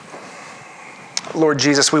Lord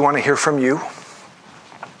Jesus, we want to hear from you.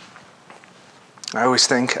 I always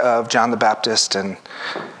think of John the Baptist and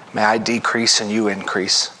may I decrease and you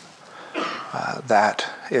increase. That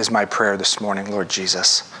is my prayer this morning, Lord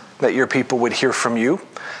Jesus, that your people would hear from you,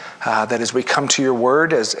 that as we come to your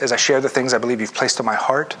word, as I share the things I believe you've placed on my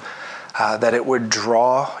heart, that it would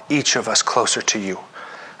draw each of us closer to you.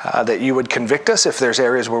 That you would convict us if there's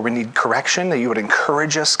areas where we need correction, that you would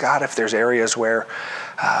encourage us, God, if there's areas where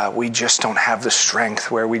we just don't have the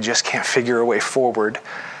strength, where we just can't figure a way forward.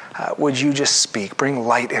 Would you just speak? Bring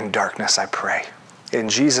light in darkness, I pray. In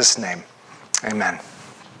Jesus' name, amen.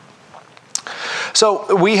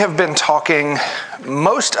 So we have been talking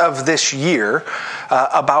most of this year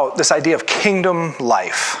about this idea of kingdom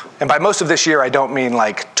life. And by most of this year, I don't mean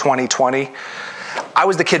like 2020. I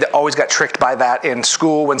was the kid that always got tricked by that in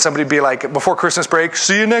school when somebody would be like, before Christmas break,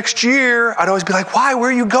 see you next year. I'd always be like, why? Where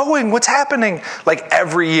are you going? What's happening? Like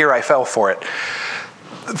every year I fell for it.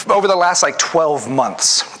 Over the last 12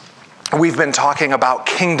 months, we've been talking about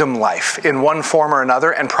kingdom life in one form or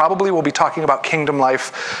another, and probably we'll be talking about kingdom life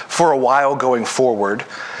for a while going forward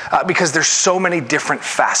because there's so many different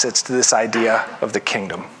facets to this idea of the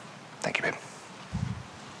kingdom. Thank you, babe.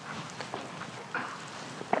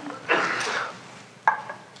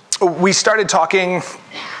 We started talking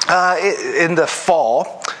in the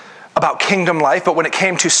fall about kingdom life, but when it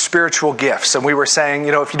came to spiritual gifts, and we were saying,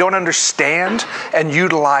 if you don't understand and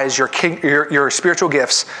utilize your spiritual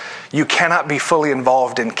gifts, you cannot be fully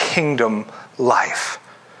involved in kingdom life.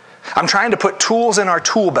 I'm trying to put tools in our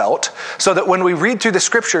tool belt so that when we read through the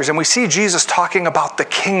scriptures and we see Jesus talking about the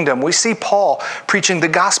kingdom, we see Paul preaching the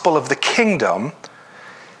gospel of the kingdom,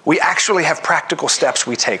 we actually have practical steps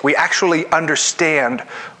we take. We actually understand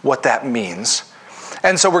what that means.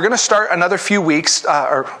 And so we're going to start another few weeks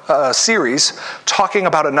or series talking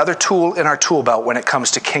about another tool in our tool belt when it comes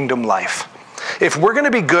to kingdom life. If we're going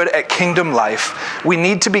to be good at kingdom life, we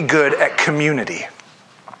need to be good at community.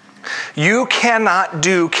 You cannot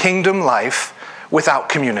do kingdom life without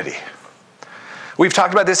community. We've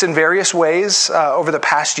talked about this in various ways over the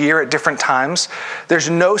past year at different times. There's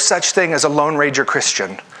no such thing as a Lone Ranger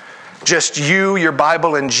Christian. Just you, your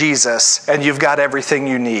Bible, and Jesus, and you've got everything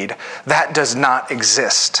you need. That does not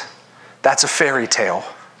exist. That's a fairy tale.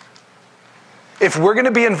 If we're going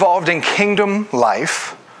to be involved in kingdom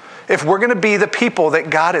life, if we're going to be the people that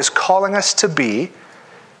God is calling us to be,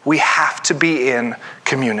 we have to be in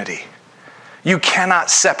community. You cannot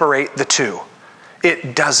separate the two.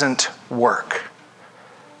 It doesn't work.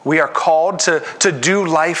 We are called to do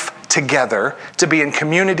life together, to be in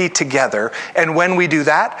community together, and when we do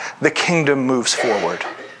that, the kingdom moves forward.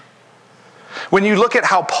 When you look at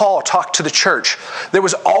how Paul talked to the church, there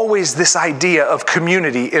was always this idea of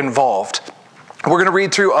community involved. We're going to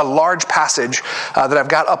read through a large passage that I've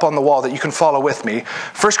got up on the wall that you can follow with me.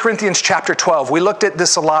 1 Corinthians chapter 12. We looked at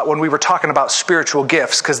this a lot when we were talking about spiritual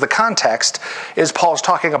gifts because the context is Paul's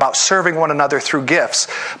talking about serving one another through gifts.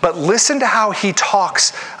 But listen to how he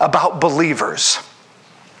talks about believers.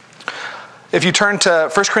 If you turn to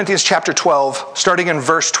 1 Corinthians chapter 12, starting in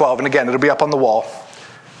verse 12, and again, it'll be up on the wall.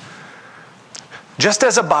 Just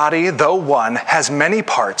as a body, though one, has many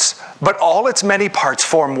parts, but all its many parts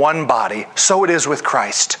form one body, so it is with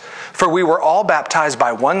Christ. For we were all baptized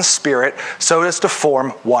by one Spirit, so as to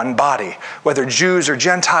form one body, whether Jews or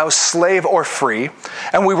Gentiles, slave or free,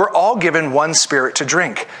 and we were all given one Spirit to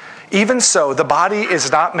drink. Even so, the body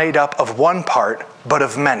is not made up of one part, but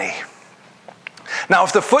of many. Now,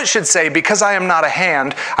 if the foot should say, because I am not a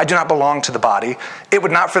hand, I do not belong to the body, it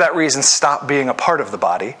would not for that reason stop being a part of the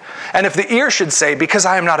body. And if the ear should say, because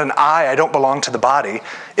I am not an eye, I don't belong to the body,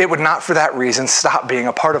 it would not for that reason stop being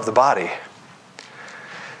a part of the body.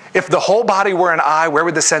 If the whole body were an eye, where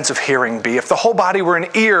would the sense of hearing be? If the whole body were an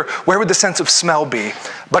ear, where would the sense of smell be?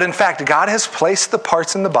 But in fact, God has placed the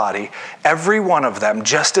parts in the body, every one of them,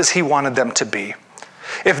 just as he wanted them to be.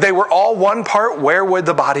 If they were all one part, where would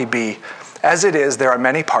the body be? As it is, there are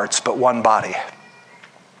many parts, but one body.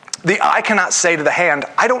 The eye cannot say to the hand,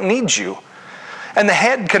 I don't need you. And the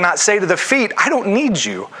head cannot say to the feet, I don't need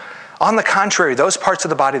you. On the contrary, those parts of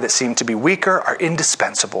the body that seem to be weaker are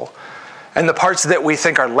indispensable. And the parts that we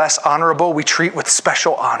think are less honorable, we treat with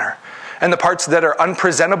special honor. And the parts that are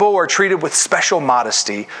unpresentable are treated with special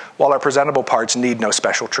modesty, while our presentable parts need no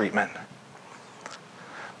special treatment.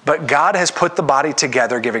 But God has put the body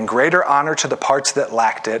together, giving greater honor to the parts that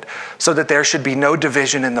lacked it, so that there should be no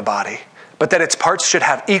division in the body, but that its parts should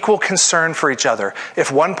have equal concern for each other.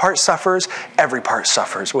 If one part suffers, every part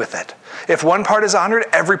suffers with it. If one part is honored,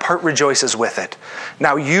 every part rejoices with it.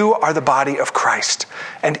 Now you are the body of Christ,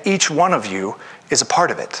 and each one of you is a part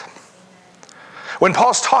of it. When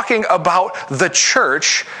Paul's talking about the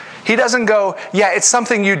church, he doesn't go, yeah, it's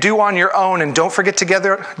something you do on your own and don't forget to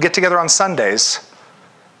get together on Sundays.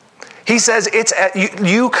 He says it's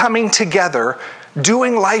you coming together,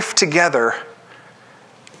 doing life together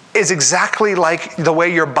is exactly like the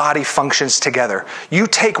way your body functions together. You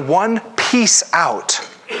take one piece out,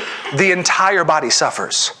 the entire body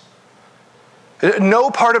suffers.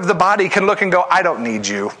 No part of the body can look and go, I don't need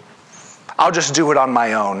you. I'll just do it on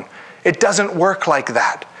my own. It doesn't work like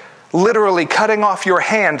that. Literally cutting off your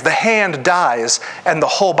hand, the hand dies and the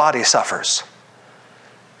whole body suffers.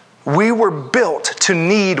 We were built to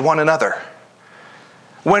need one another.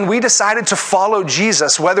 When we decided to follow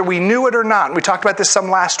Jesus, whether we knew it or not, and we talked about this some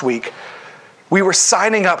last week, we were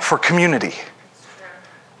signing up for community.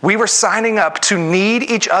 We were signing up to need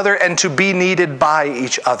each other and to be needed by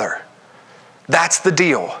each other. That's the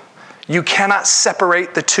deal. You cannot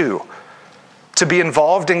separate the two. To be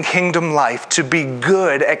involved in kingdom life, to be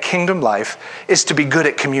good at kingdom life, is to be good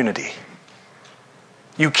at community.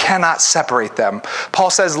 You cannot separate them. Paul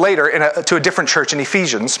says later to a different church in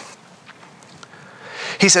Ephesians,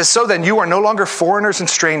 he says, so then you are no longer foreigners and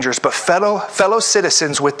strangers, but fellow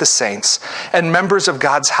citizens with the saints and members of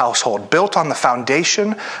God's household, built on the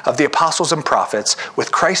foundation of the apostles and prophets,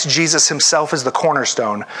 with Christ Jesus himself as the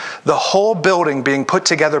cornerstone. The whole building being put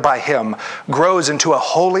together by him grows into a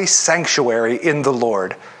holy sanctuary in the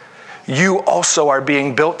Lord. You also are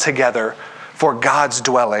being built together for God's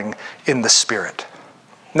dwelling in the Spirit.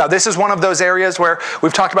 Now, this is one of those areas where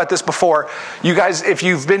we've talked about this before. You guys, if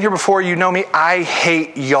you've been here before, you know me. I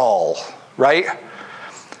hate y'all, right?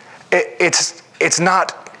 It's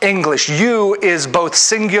not English. You is both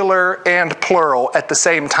singular and plural at the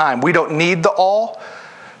same time. We don't need the all.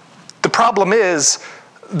 The problem is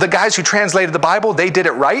the guys who translated the Bible, they did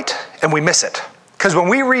it right, and we miss it. Because when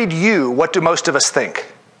we read you, what do most of us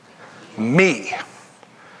think? Me.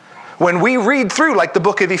 When we read through, like the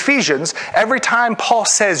book of Ephesians, every time Paul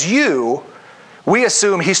says you, we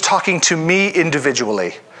assume he's talking to me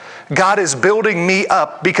individually. God is building me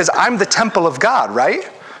up because I'm the temple of God, right?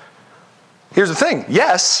 Here's the thing.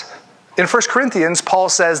 Yes, in 1 Corinthians, Paul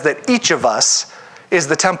says that each of us is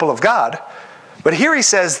the temple of God. But here he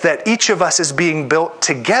says that each of us is being built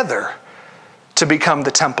together to become the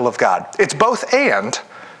temple of God. It's both and.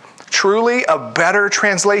 Truly, a better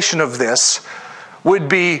translation of this would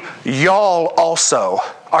be, y'all also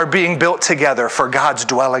are being built together for God's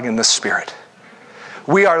dwelling in the Spirit.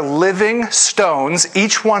 We are living stones,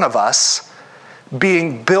 each one of us,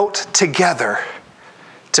 being built together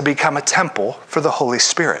to become a temple for the Holy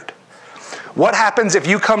Spirit. What happens if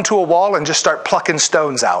you come to a wall and just start plucking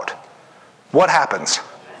stones out? What happens?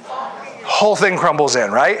 Whole thing crumbles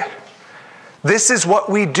in, right? This is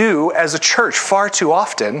what we do as a church far too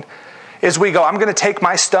often, is we go, I'm going to take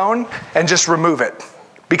my stone and just remove it.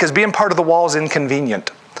 Because being part of the wall is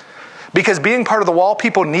inconvenient. Because being part of the wall,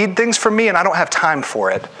 people need things from me and I don't have time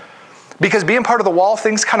for it. Because being part of the wall,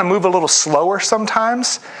 things kind of move a little slower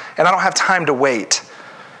sometimes and I don't have time to wait.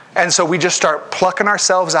 And so we just start plucking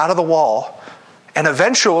ourselves out of the wall and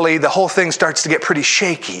eventually the whole thing starts to get pretty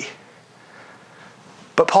shaky.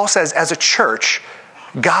 But Paul says, as a church,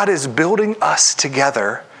 God is building us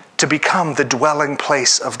together to become the dwelling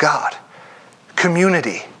place of God.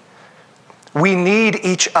 Community. We need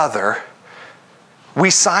each other. We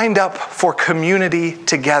signed up for community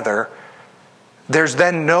together. There's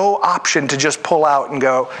then no option to just pull out and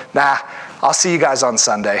go, nah, I'll see you guys on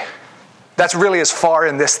Sunday. That's really as far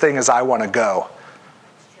in this thing as I want to go.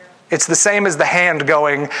 It's the same as the hand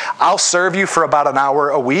going, I'll serve you for about an hour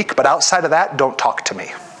a week, but outside of that, don't talk to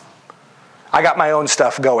me. I got my own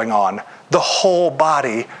stuff going on. The whole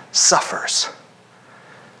body suffers.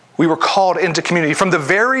 We were called into community. From the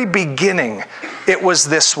very beginning, it was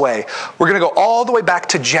this way. We're going to go all the way back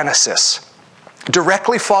to Genesis.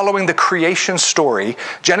 Directly following the creation story,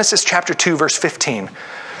 Genesis chapter 2, verse 15.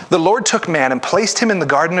 The Lord took man and placed him in the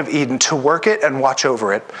Garden of Eden to work it and watch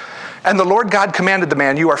over it. And the Lord God commanded the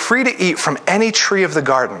man, you are free to eat from any tree of the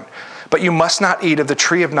garden, but you must not eat of the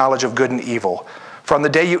tree of knowledge of good and evil. For on the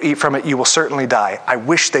day you eat from it, you will certainly die. I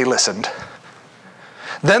wish they listened.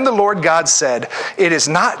 Then the Lord God said, it is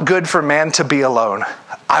not good for man to be alone.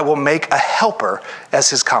 I will make a helper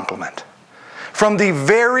as his complement. From the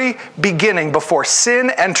very beginning, before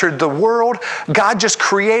sin entered the world, God just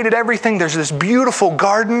created everything. There's this beautiful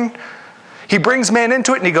garden. He brings man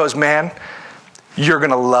into it and he goes, man, you're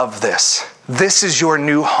going to love this. This is your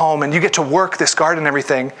new home and you get to work this garden and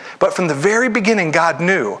everything. But from the very beginning, God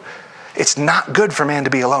knew it's not good for man to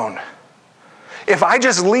be alone. If I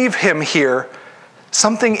just leave him here,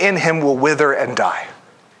 something in him will wither and die.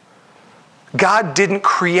 God didn't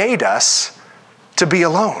create us to be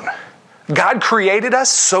alone. God created us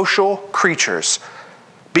social creatures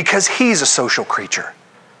because he's a social creature.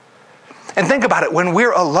 And think about it, when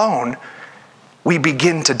we're alone, we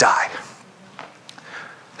begin to die.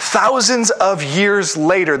 Thousands of years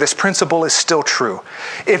later, this principle is still true.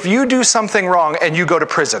 If you do something wrong and you go to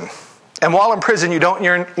prison, and while in prison you don't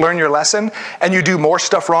learn your lesson, and you do more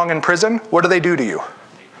stuff wrong in prison, what do they do to you?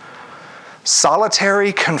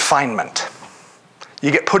 Solitary confinement.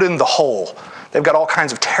 You get put in the hole. They've got all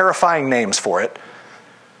kinds of terrifying names for it.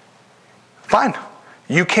 Fine.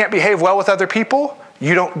 You can't behave well with other people.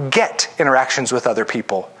 You don't get interactions with other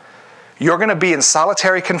people. You're going to be in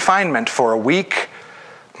solitary confinement for a week,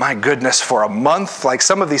 my goodness, for a month. Like,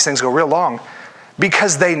 some of these things go real long,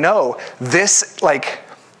 because they know this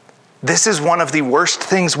is one of the worst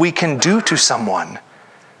things we can do to someone,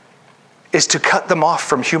 is to cut them off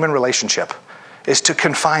from human relationship, is to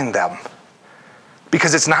confine them,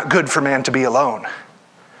 because it's not good for man to be alone.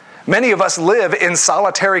 Many of us live in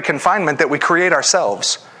solitary confinement that we create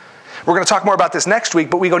ourselves. We're going to talk more about this next week,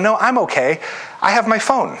 but we go, no, I'm okay. I have my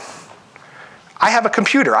phone. I have a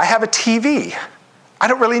computer. I have a TV. I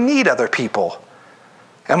don't really need other people.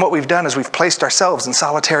 And what we've done is we've placed ourselves in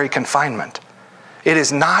solitary confinement. It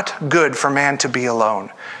is not good for man to be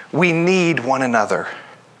alone. We need one another.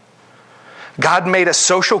 God made us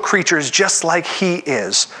social creatures just like he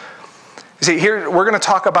is. See, here we're going to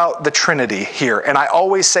talk about the Trinity here, and I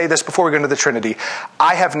always say this before we go into the Trinity.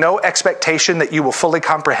 I have no expectation that you will fully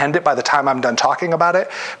comprehend it by the time I'm done talking about it,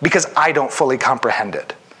 because I don't fully comprehend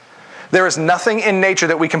it. There is nothing in nature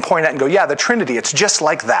that we can point at and go, yeah, the Trinity, it's just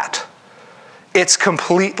like that. It's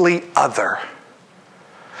completely other.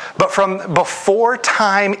 But from before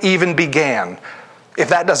time even began, if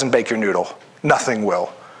that doesn't bake your noodle, nothing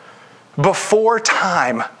will. Before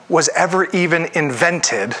time was ever even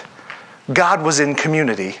invented, God was in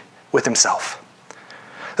community with himself.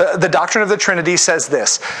 The doctrine of the Trinity says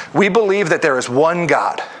this: we believe that there is one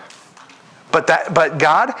God, but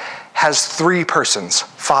God has three persons: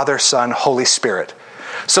 Father, Son, Holy Spirit.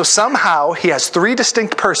 So somehow he has three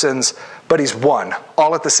distinct persons, but he's one,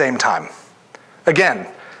 all at the same time. Again,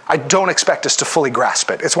 I don't expect us to fully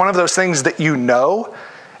grasp it. It's one of those things that you know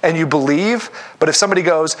and you believe, but if somebody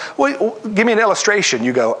goes, well, give me an illustration,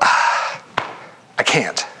 you go, I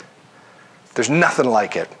can't. There's nothing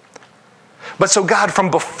like it. But so God,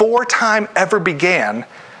 from before time ever began,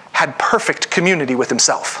 had perfect community with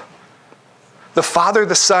himself. The Father,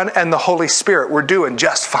 the Son, and the Holy Spirit were doing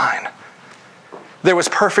just fine. There was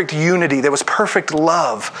perfect unity. There was perfect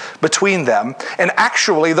love between them. And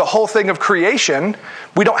actually, the whole thing of creation,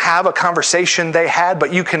 we don't have a conversation they had,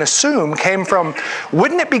 but you can assume came from,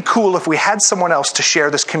 wouldn't it be cool if we had someone else to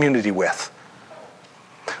share this community with?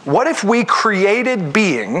 What if we created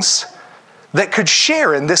beings that could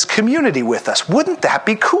share in this community with us? Wouldn't that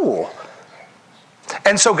be cool?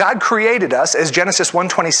 And so God created us, as Genesis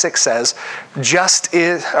 1:26 says,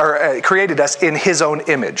 created us in his own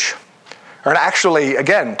image. Or actually,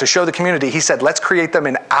 again, to show the community, he said, let's create them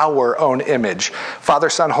in our own image. Father,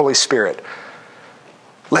 Son, Holy Spirit.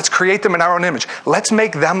 Let's create them in our own image. Let's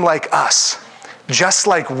make them like us. Just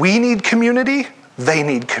like we need community, they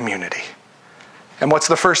need community. And what's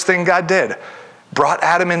the first thing God did? Brought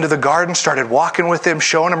Adam into the garden, started walking with him,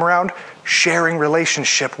 showing him around, sharing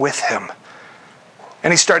relationship with him.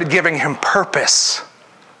 And he started giving him purpose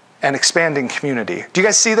and expanding community. Do you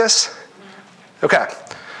guys see this? Okay.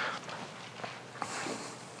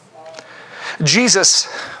 Jesus,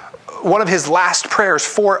 one of his last prayers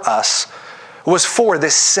for us was for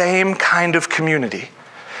this same kind of community.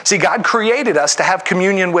 See, God created us to have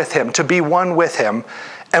communion with him, to be one with him,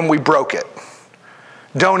 and we broke it.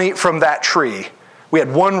 Don't eat from that tree. We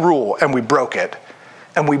had one rule and we broke it.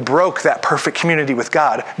 And we broke that perfect community with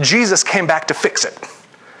God. Jesus came back to fix it,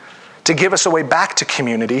 to give us a way back to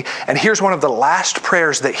community. And here's one of the last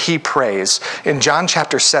prayers that he prays in John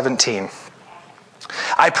chapter 17.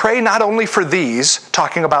 I pray not only for these,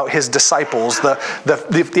 talking about his disciples,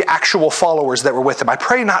 the actual followers that were with him. I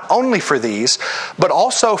pray not only for these, but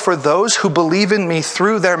also for those who believe in me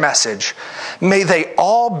through their message. May they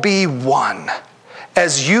all be one.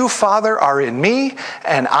 As you, Father, are in me,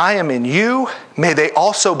 and I am in you, may they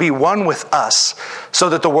also be one with us, so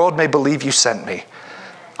that the world may believe you sent me.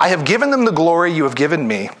 I have given them the glory you have given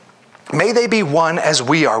me. May they be one as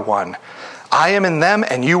we are one. I am in them,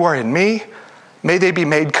 and you are in me. May they be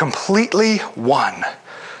made completely one,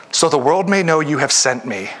 so the world may know you have sent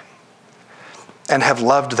me and have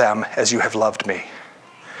loved them as you have loved me.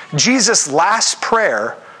 Jesus' last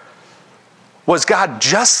prayer was, God,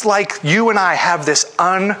 just like you and I have this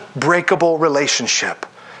unbreakable relationship,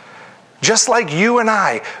 just like you and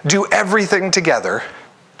I do everything together,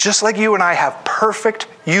 just like you and I have perfect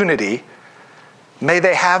unity, may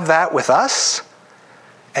they have that with us,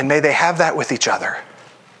 and may they have that with each other.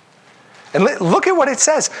 And look at what it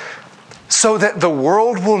says. So that the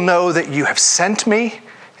world will know that you have sent me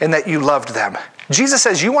and that you loved them. Jesus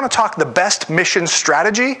says, you want to talk the best mission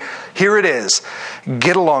strategy? Here it is.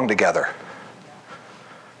 Get along together.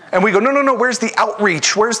 And we go, no, where's the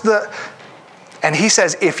outreach? And he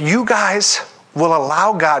says, if you guys will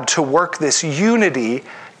allow God to work this unity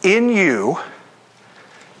in you,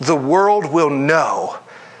 the world will know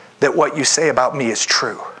that what you say about me is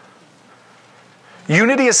true.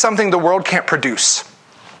 Unity is something the world can't produce.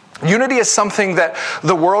 Unity is something that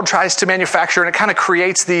the world tries to manufacture, and it kind of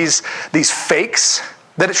creates these fakes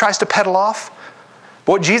that it tries to peddle off.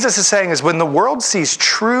 But what Jesus is saying is when the world sees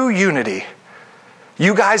true unity,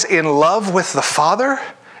 you guys in love with the Father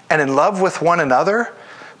and in love with one another,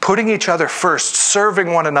 putting each other first,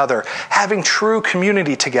 serving one another, having true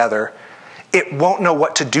community together, it won't know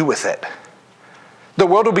what to do with it. The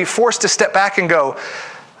world will be forced to step back and go,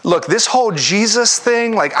 look, this whole Jesus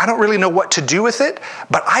thing, I don't really know what to do with it,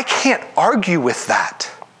 but I can't argue with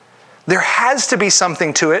that. There has to be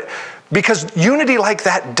something to it, because unity like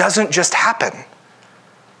that doesn't just happen.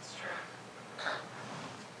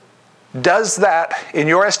 Does that, in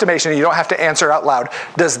your estimation, you don't have to answer out loud,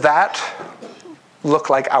 does that look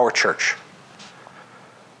like our church?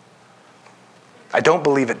 I don't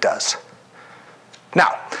believe it does.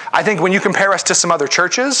 Now, I think when you compare us to some other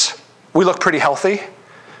churches, we look pretty healthy.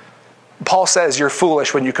 Paul says you're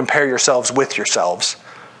foolish when you compare yourselves with yourselves.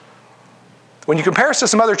 When you compare us to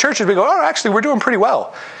some other churches, we go, oh, actually, we're doing pretty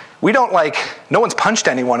well. We don't no one's punched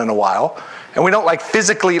anyone in a while, and we don't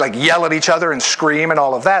physically yell at each other and scream and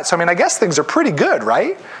all of that. So, I guess things are pretty good,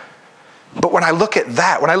 right? But when I look at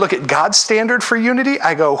that, when I look at God's standard for unity,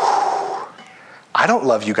 I go, I don't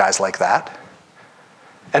love you guys like that.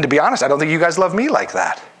 And to be honest, I don't think you guys love me like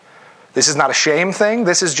that. This is not a shame thing.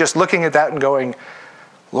 This is just looking at that and going,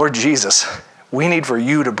 Lord Jesus, we need for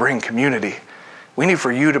you to bring community. We need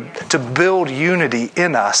for you to build unity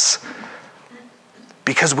in us,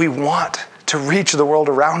 because we want to reach the world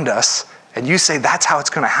around us. And you say that's how it's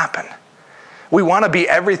going to happen. We want to be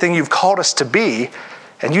everything you've called us to be.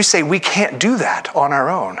 And you say we can't do that on our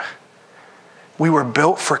own. We were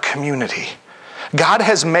built for community. God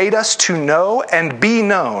has made us to know and be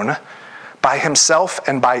known by himself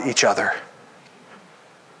and by each other.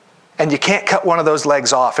 And you can't cut one of those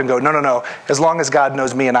legs off and go, no. As long as God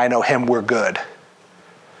knows me and I know him, we're good.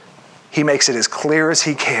 He makes it as clear as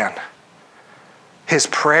he can. His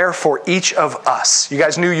prayer for each of us. You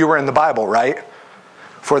guys knew you were in the Bible, right?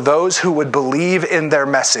 For those who would believe in their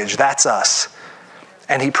message, that's us.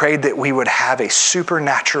 And he prayed that we would have a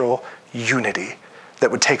supernatural unity that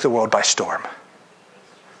would take the world by storm.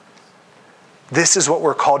 This is what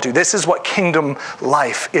we're called to. This is what kingdom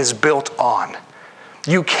life is built on.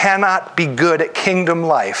 You cannot be good at kingdom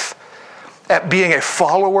life, at being a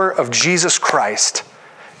follower of Jesus Christ,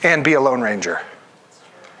 and be a Lone Ranger,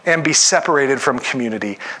 and be separated from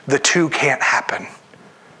community. The two can't happen.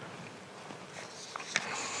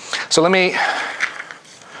 So let's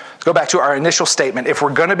go back to our initial statement. If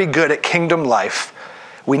we're going to be good at kingdom life,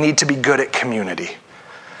 we need to be good at community.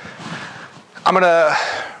 I'm going to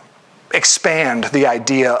expand the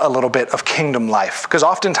idea a little bit of kingdom life, because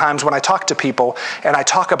oftentimes when I talk to people and I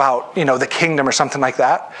talk about, the kingdom or something like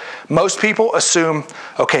that, most people assume,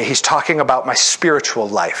 okay, he's talking about my spiritual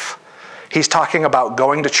life. He's talking about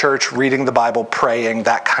going to church, reading the Bible, praying,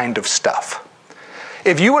 that kind of stuff.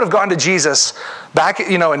 If you would have gone to Jesus back,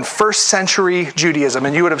 in first century Judaism,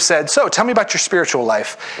 and you would have said, so tell me about your spiritual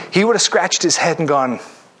life, he would have scratched his head and gone,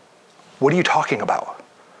 what are you talking about?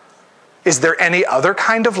 Is there any other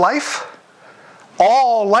kind of life?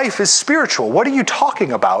 All life is spiritual. What are you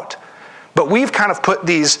talking about? But we've kind of put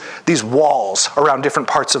these walls around different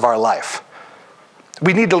parts of our life.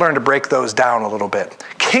 We need to learn to break those down a little bit.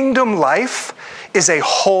 Kingdom life is a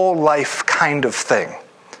whole life kind of thing.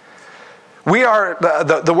 We are,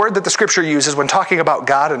 the word that the scripture uses when talking about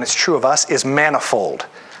God, and it's true of us, is manifold,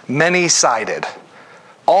 many-sided,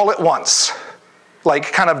 all at once.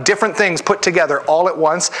 Kind of different things put together all at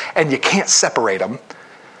once, and you can't separate them.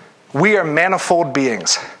 We are manifold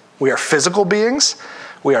beings. We are physical beings.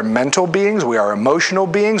 We are mental beings. We are emotional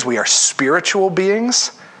beings. We are spiritual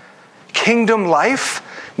beings. Kingdom life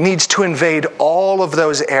needs to invade all of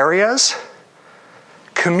those areas.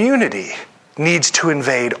 Community needs to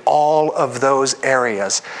invade all of those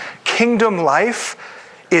areas. Kingdom life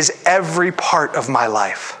is every part of my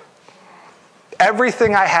life.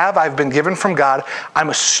 Everything I have, I've been given from God. I'm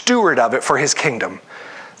a steward of it for his kingdom.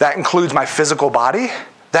 That includes my physical body.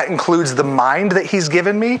 That includes the mind that he's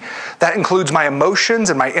given me. That includes my emotions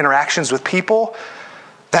and my interactions with people.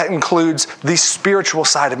 That includes the spiritual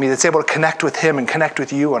side of me that's able to connect with him and connect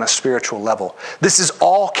with you on a spiritual level. This is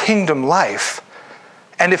all kingdom life.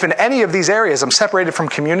 And if in any of these areas I'm separated from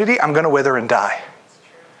community, I'm going to wither and die.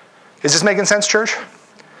 Is this making sense, church?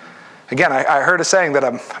 Again, I heard a saying that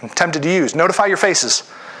I'm tempted to use. Notify your faces.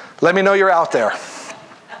 Let me know you're out there.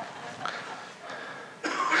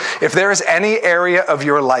 If there is any area of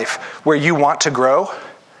your life where you want to grow,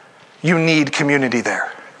 you need community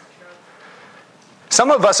there.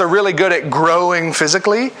 Some of us are really good at growing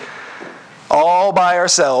physically all by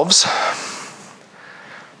ourselves.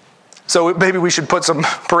 So maybe we should put some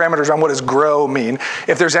parameters on what does grow mean.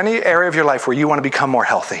 If there's any area of your life where you want to become more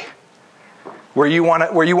healthy, where you want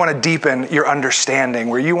to deepen your understanding,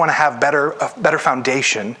 where you want to have a better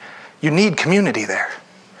foundation, you need community there.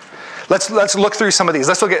 Let's look through some of these.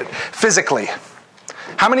 Let's look at physically.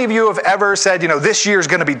 How many of you have ever said, this year is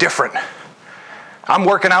going to be different? I'm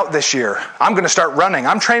working out this year. I'm going to start running.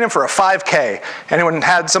 I'm training for a 5K. Anyone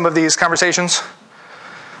had some of these conversations?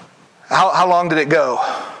 How long did it go?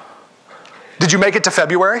 Did you make it to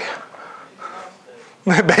February?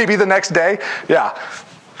 Maybe the next day? Yeah.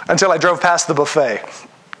 Until I drove past the buffet.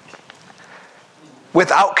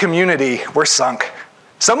 Without community, we're sunk.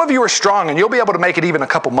 Some of you are strong, and you'll be able to make it even a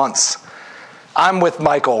couple months. I'm with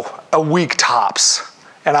Michael a week tops,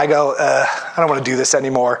 and I go, I don't want to do this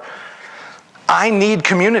anymore. I need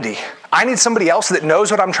community. I need somebody else that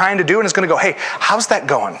knows what I'm trying to do and is going to go, hey, how's that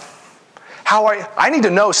going? I need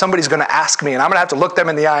to know somebody's going to ask me, and I'm going to have to look them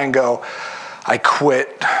in the eye and go, I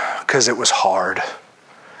quit because it was hard.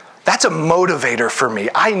 That's a motivator for me.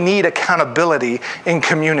 I need accountability in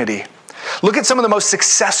community. Look at some of the most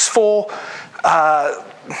successful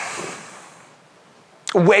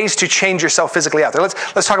ways to change yourself physically out there.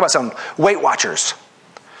 Let's talk about some Weight Watchers.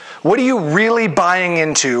 What are you really buying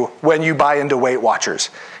into when you buy into Weight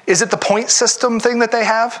Watchers? Is it the point system thing that they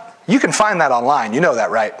have? You can find that online. You know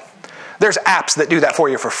that, right? There's apps that do that for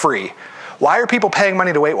you for free. Why are people paying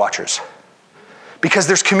money to Weight Watchers? Because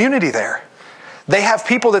there's community there. They have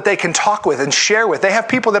people that they can talk with and share with. They have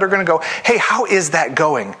people that are going to go, hey, how is that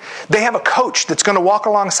going? They have a coach that's going to walk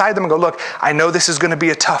alongside them and go, look, I know this is going to be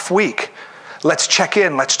a tough week. Let's check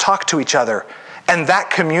in. Let's talk to each other. And that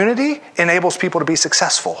community enables people to be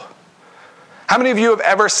successful. How many of you have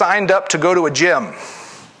ever signed up to go to a gym?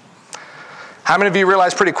 How many of you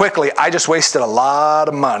realize pretty quickly, I just wasted a lot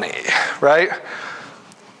of money, right?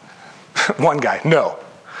 One guy, no.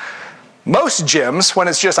 Most gyms, when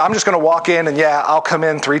it's just, I'm just going to walk in and I'll come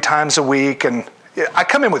in 3 times a week, and I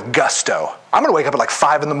come in with gusto. I'm going to wake up at like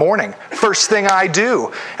 5 in the morning. First thing I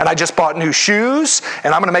do. And I just bought new shoes,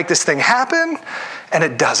 and I'm going to make this thing happen, and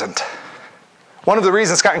it doesn't. One of the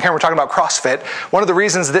reasons, Scott and Karen were talking about CrossFit, one of the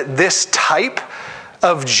reasons that this type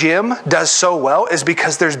of gym does so well is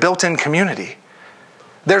because there's built-in community.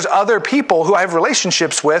 There's other people who I have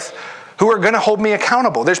relationships with who are going to hold me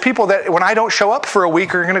accountable. There's people that when I don't show up for a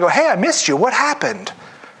week are going to go, hey, I missed you. What happened?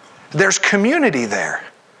 There's community there.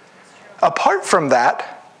 Apart from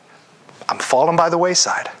that, I'm falling by the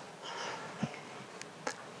wayside.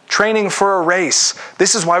 Training for a race.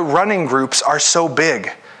 This is why running groups are so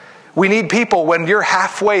big. We need people when you're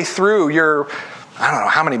halfway through your, I don't know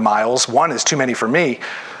how many miles. 1 is too many for me.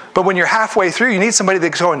 But when you're halfway through, you need somebody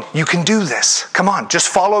that's going, you can do this. Come on, just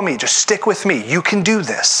follow me. Just stick with me. You can do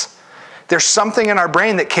this. There's something in our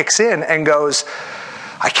brain that kicks in and goes,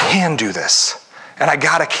 I can do this. And I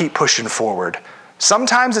got to keep pushing forward.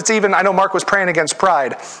 Sometimes it's even, I know Mark was praying against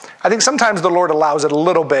pride. I think sometimes the Lord allows it a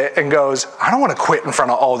little bit and goes, I don't want to quit in front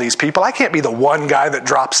of all these people. I can't be the one guy that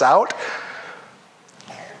drops out.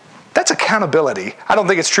 That's accountability. I don't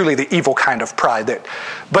think it's truly the evil kind of pride.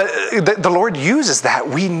 But the Lord uses that.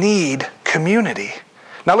 We need community.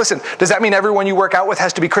 Now listen, does that mean everyone you work out with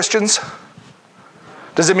has to be Christians?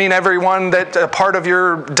 Does it mean everyone that a part of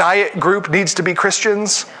your diet group needs to be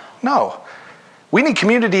Christians? No. We need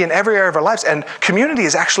community in every area of our lives. And community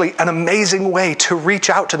is actually an amazing way to reach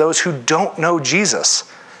out to those who don't know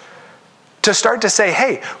Jesus. To start to say,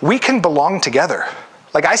 hey, we can belong together.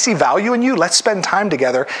 Like, I see value in you. Let's spend time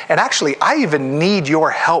together. And actually, I even need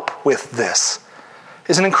your help with this.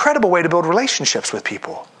 It's an incredible way to build relationships with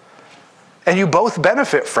people. And you both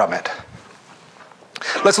benefit from it.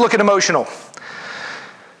 Let's look at emotional.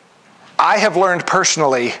 I have learned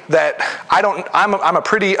personally that I'm a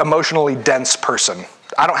pretty emotionally dense person.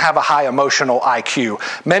 I don't have a high emotional IQ.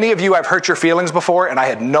 Many of you, I've hurt your feelings before, and I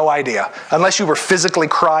had no idea. Unless you were physically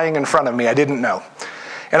crying in front of me, I didn't know.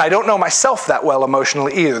 And I don't know myself that well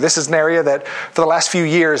emotionally either. This is an area that for the last few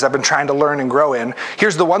years I've been trying to learn and grow in.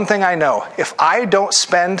 Here's the one thing I know. If I don't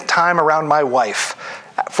spend time around my wife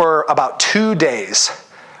for about 2 days,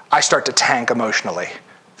 I start to tank emotionally.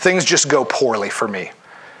 Things just go poorly for me.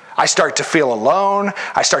 I start to feel alone.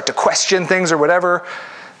 I start to question things or whatever.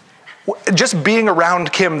 Just being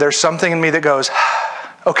around Kim, there's something in me that goes,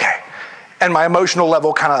 okay. And my emotional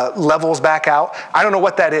level kind of levels back out. I don't know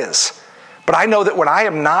what that is. But I know that when I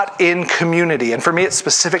am not in community, and for me it's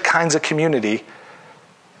specific kinds of community,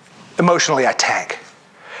 emotionally I tank.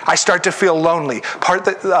 I start to feel lonely. Part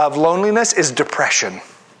of loneliness is depression.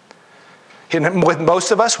 And with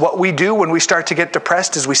most of us, what we do when we start to get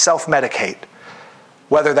depressed is we self-medicate.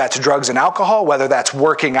 Whether that's drugs and alcohol, whether that's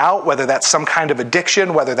working out, whether that's some kind of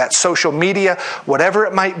addiction, whether that's social media, whatever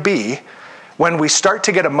it might be, when we start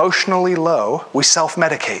to get emotionally low, we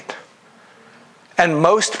self-medicate. And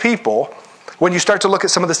most people, when you start to look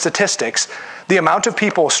at some of the statistics, the amount of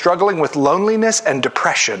people struggling with loneliness and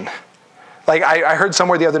depression, like I heard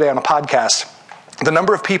somewhere the other day on a podcast, the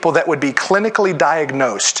number of people that would be clinically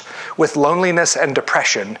diagnosed with loneliness and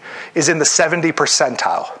depression is in the 70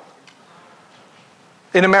 percentile.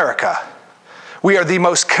 In America, we are the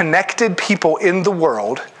most connected people in the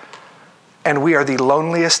world, and we are the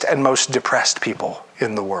loneliest and most depressed people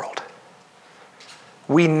in the world.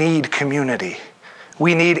 We need community.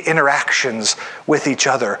 We need interactions with each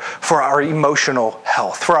other for our emotional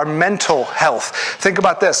health, for our mental health. Think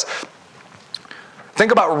about this.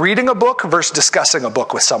 Think about reading a book versus discussing a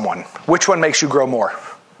book with someone. Which one makes you grow more?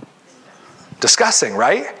 Discussing,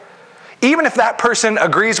 right? Even if that person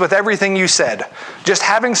agrees with everything you said, just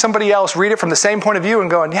having somebody else read it from the same point of view and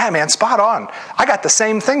going, yeah, man, spot on. I got the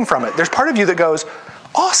same thing from it. There's part of you that goes,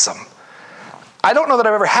 awesome. I don't know that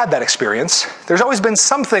I've ever had that experience. There's always been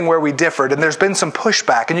something where we differed and there's been some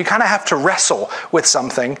pushback and you kind of have to wrestle with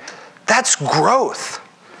something. That's growth.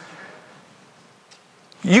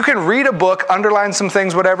 You can read a book, underline some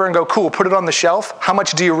things, whatever, and go, cool, put it on the shelf. How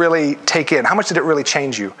much do you really take in? How much did it really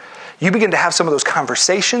change you? You begin to have some of those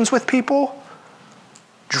conversations with people,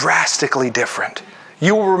 drastically different.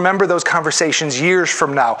 You will remember those conversations years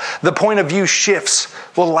from now. The point of view shifts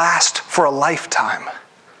will last for a lifetime.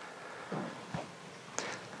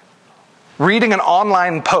 Reading an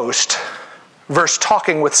online post versus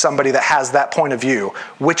talking with somebody that has that point of view,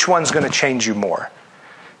 which one's going to change you more?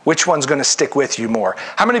 Which one's going to stick with you more?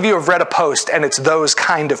 How many of you have read a post and it's those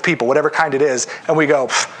kind of people, whatever kind it is, and we go,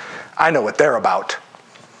 I know what they're about.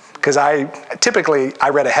 Because I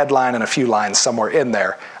read a headline and a few lines somewhere in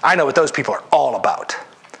there. I know what those people are all about.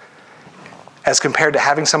 As compared to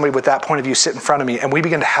having somebody with that point of view sit in front of me and we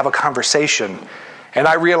begin to have a conversation and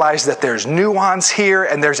I realize that there's nuance here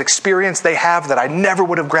and there's experience they have that I never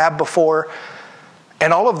would have grabbed before.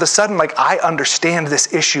 And all of a sudden, like, I understand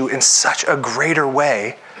this issue in such a greater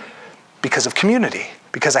way because of community,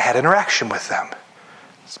 because I had interaction with them.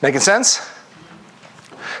 Is this making sense?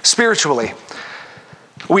 Spiritually,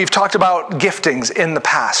 we've talked about giftings in the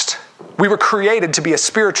past. We were created to be a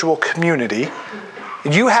spiritual community.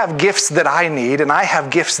 You have gifts that I need, and I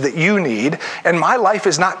have gifts that you need, and my life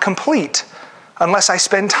is not complete unless I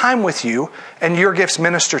spend time with you and your gifts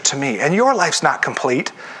minister to me. And your life's not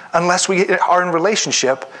complete unless we are in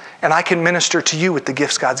relationship and I can minister to you with the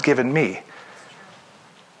gifts God's given me.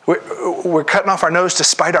 We're cutting off our nose to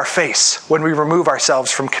spite our face when we remove ourselves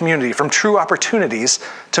from community, from true opportunities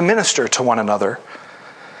to minister to one another.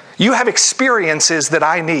 You have experiences that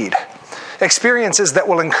I need. Experiences that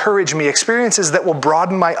will encourage me, experiences that will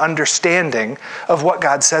broaden my understanding of what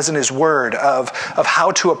God says in His Word, of how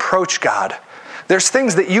to approach God. There's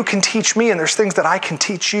things that you can teach me and there's things that I can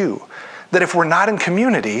teach you. That if we're not in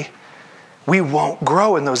community, we won't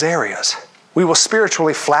grow in those areas. We will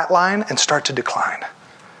spiritually flatline and start to decline.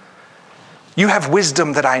 You have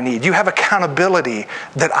wisdom that I need. You have accountability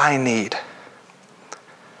that I need.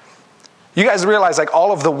 You guys realize, like,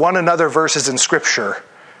 all of the one another verses in Scripture,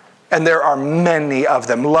 and there are many of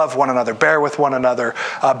them. Love one another, bear with one another,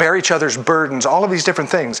 bear each other's burdens, all of these different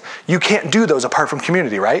things. You can't do those apart from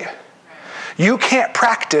community, right? You can't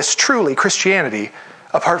practice truly Christianity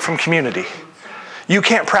apart from community. You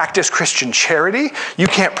can't practice Christian charity. You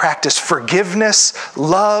can't practice forgiveness,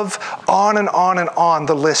 love, on and on and on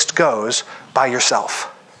the list goes by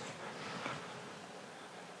yourself.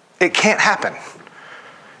 It can't happen.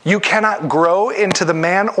 You cannot grow into the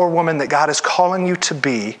man or woman that God is calling you to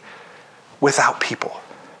be without people.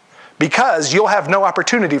 Because you'll have no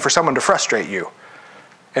opportunity for someone to frustrate you.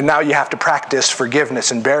 And now you have to practice forgiveness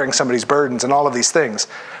and bearing somebody's burdens and all of these things.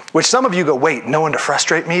 Which some of you go, wait, no one to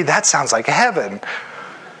frustrate me? That sounds like heaven.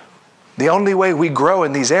 The only way we grow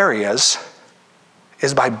in these areas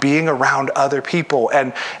is by being around other people.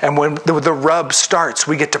 And when the rub starts,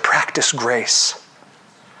 we get to practice grace.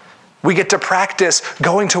 We get to practice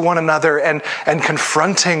going to one another and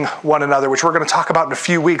confronting one another, which we're going to talk about in a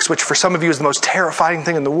few weeks, which for some of you is the most terrifying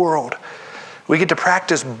thing in the world. We get to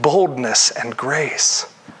practice boldness and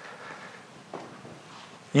grace.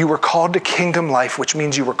 You were called to kingdom life, which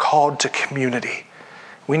means you were called to community.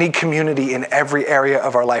 We need community in every area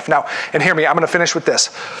of our life. Now, and hear me, I'm going to finish with this.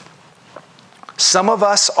 Some of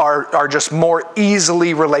us are just more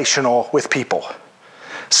easily relational with people.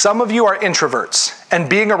 Some of you are introverts, and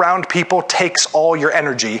being around people takes all your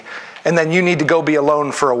energy, and then you need to go be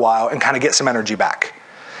alone for a while and kind of get some energy back.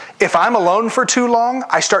 If I'm alone for too long,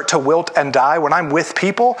 I start to wilt and die. When I'm with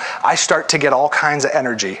people, I start to get all kinds of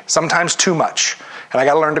energy, sometimes too much, and I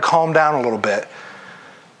got to learn to calm down a little bit.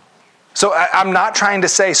 So I'm not trying to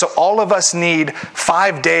say, so all of us need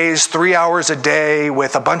 5 days, 3 hours a day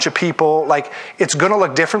with a bunch of people. Like, it's going to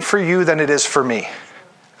look different for you than it is for me.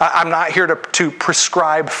 I'm not here to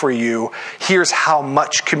prescribe for you, here's how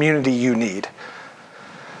much community you need.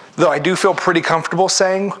 Though I do feel pretty comfortable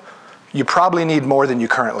saying, you probably need more than you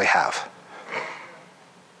currently have.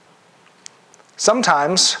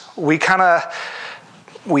 Sometimes we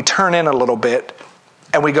turn in a little bit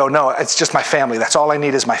and we go, no, it's just my family. That's all I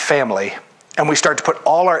need is my family. And we start to put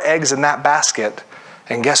all our eggs in that basket.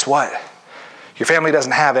 And guess what? Your family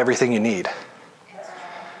doesn't have everything you need.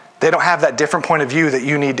 They don't have that different point of view that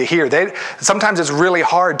you need to hear. Sometimes it's really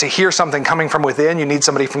hard to hear something coming from within. You need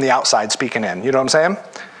somebody from the outside speaking in. You know what I'm saying?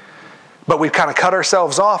 But we've kind of cut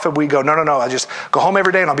ourselves off and we go, no, I just go home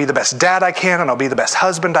every day and I'll be the best dad I can and I'll be the best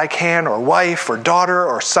husband I can, or wife or daughter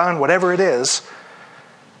or son, whatever it is.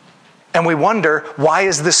 And we wonder, why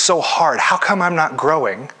is this so hard? How come I'm not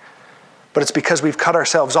growing? But it's because we've cut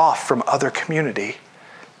ourselves off from other community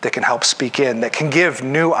that can help speak in, that can give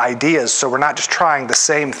new ideas, so we're not just trying the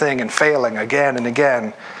same thing and failing again and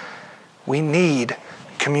again. We need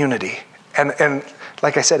community. And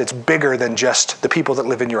like I said, it's bigger than just the people that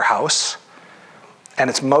live in your house. And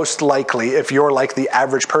it's most likely, if you're like the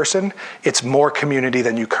average person, it's more community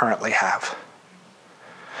than you currently have.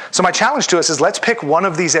 So my challenge to us is, let's pick one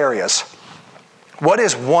of these areas. What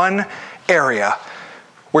is one area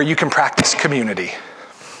where you can practice community?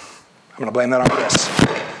 I'm going to blame that on Chris.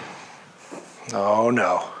 Oh,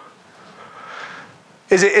 no.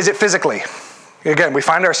 Is it physically? Again, we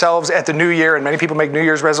find ourselves at the new year, and many people make New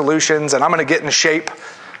Year's resolutions, and I'm going to get in shape.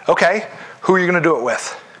 Okay, who are you going to do it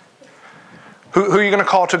with? Who are you going to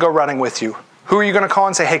call to go running with you? Who are you going to call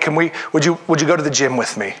and say, hey, would you go to the gym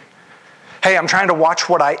with me? Hey, I'm trying to watch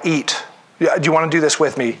what I eat. Do you want to do this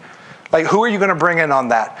with me? Like, who are you going to bring in on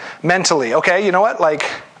that? Mentally, okay, you know what? Like,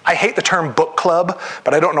 I hate the term book club,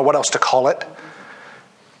 but I don't know what else to call it.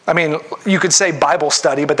 I mean, you could say Bible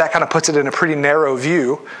study, but that kind of puts it in a pretty narrow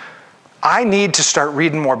view. I need to start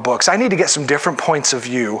reading more books. I need to get some different points of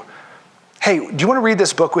view. Hey, do you want to read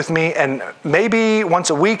this book with me? And maybe once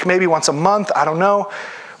a week, maybe once a month, I don't know.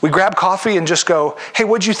 We grab coffee and just go, hey,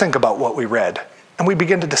 what'd you think about what we read? And we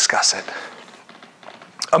begin to discuss it.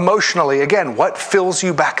 Emotionally, again, what fills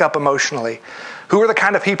you back up emotionally? Who are the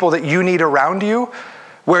kind of people that you need around you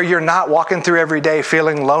where you're not walking through every day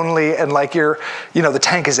feeling lonely and like the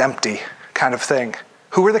tank is empty kind of thing?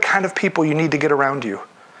 Who are the kind of people you need to get around you?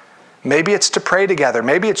 Maybe it's to pray together.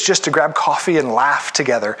 Maybe it's just to grab coffee and laugh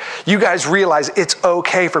together. You guys realize it's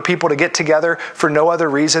okay for people to get together for no other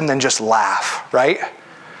reason than just laugh, right?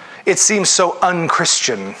 It seems so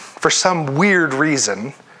un-Christian for some weird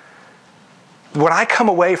reason. When I come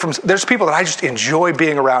away from, there's people that I just enjoy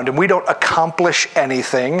being around, and we don't accomplish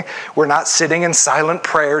anything. We're not sitting in silent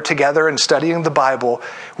prayer together and studying the Bible.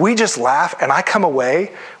 We just laugh, and I come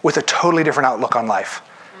away with a totally different outlook on life.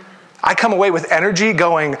 I come away with energy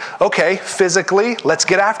going, okay, physically, let's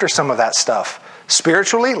get after some of that stuff.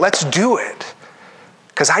 Spiritually, let's do it.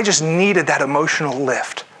 Because I just needed that emotional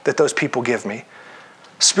lift that those people give me.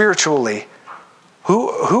 Spiritually,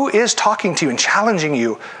 who is talking to you and challenging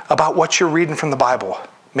you about what you're reading from the Bible?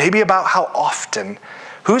 Maybe about how often.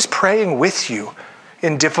 Who's praying with you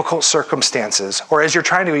in difficult circumstances? Or as you're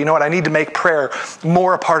trying to, I need to make prayer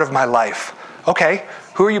more a part of my life. Okay,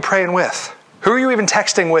 who are you praying with? Who are you even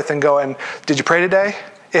texting with and going, did you pray today?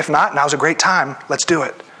 If not, now's a great time. Let's do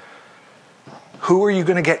it. Who are you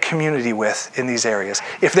going to get community with in these areas?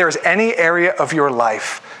 If there's any area of your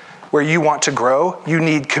life where you want to grow, you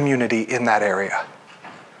need community in that area.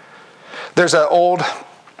 There's an old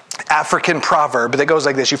African proverb that goes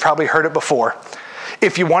like this. You've probably heard it before.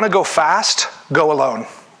 If you want to go fast, go alone.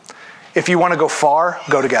 If you want to go far,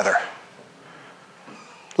 go together.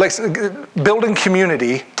 Like, building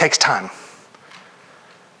community takes time.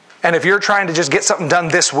 And if you're trying to just get something done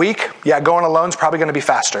this week, going alone is probably going to be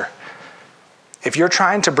faster. If you're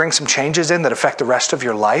trying to bring some changes in that affect the rest of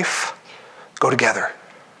your life, go together.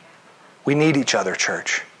 We need each other,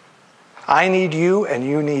 church. I need you and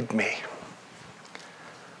you need me.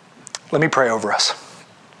 Let me pray over us.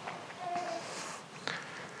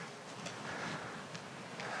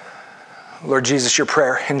 Lord Jesus, your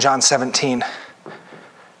prayer in John 17,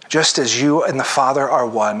 just as you and the Father are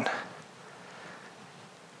one,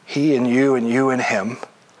 he and you in him,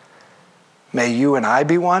 may you and I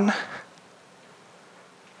be one,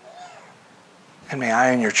 and may I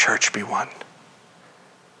and your church be one.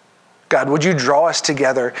 God, would you draw us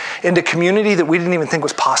together into community that we didn't even think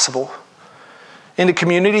was possible, into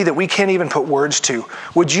community that we can't even put words to?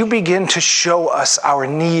 Would you begin to show us our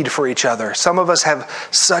need for each other? Some of us have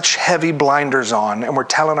such heavy blinders on, and we're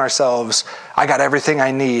telling ourselves, I got everything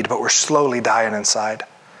I need, but we're slowly dying inside.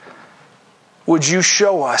 Would you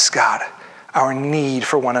show us, God, our need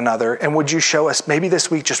for one another? And would you show us maybe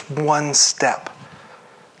this week just one step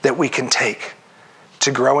that we can take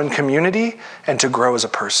to grow in community and to grow as a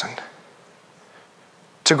person?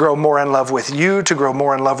 To grow more in love with you, to grow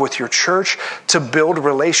more in love with your church, to build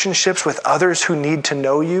relationships with others who need to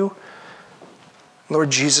know you.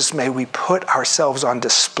 Lord Jesus, may we put ourselves on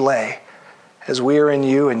display as we are in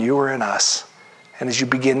you and you are in us, and as you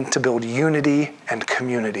begin to build unity and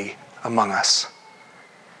community among us.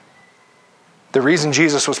 The reason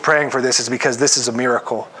Jesus was praying for this is because this is a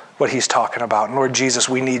miracle, what he's talking about. And Lord Jesus,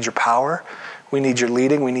 we need your power, we need your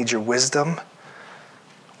leading, we need your wisdom.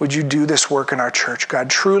 Would you do this work in our church, God?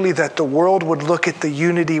 Truly that the world would look at the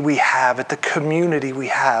unity we have, at the community we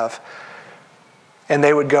have, and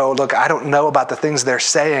they would go, look, I don't know about the things they're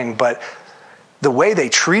saying, but the way they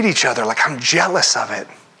treat each other, like I'm jealous of it.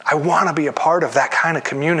 I want to be a part of that kind of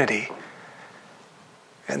community.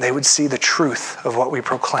 And they would see the truth of what we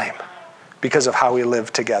proclaim because of how we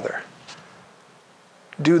live together.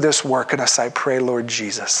 Do this work in us, I pray, Lord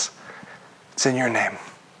Jesus. It's in your name.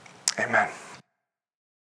 Amen.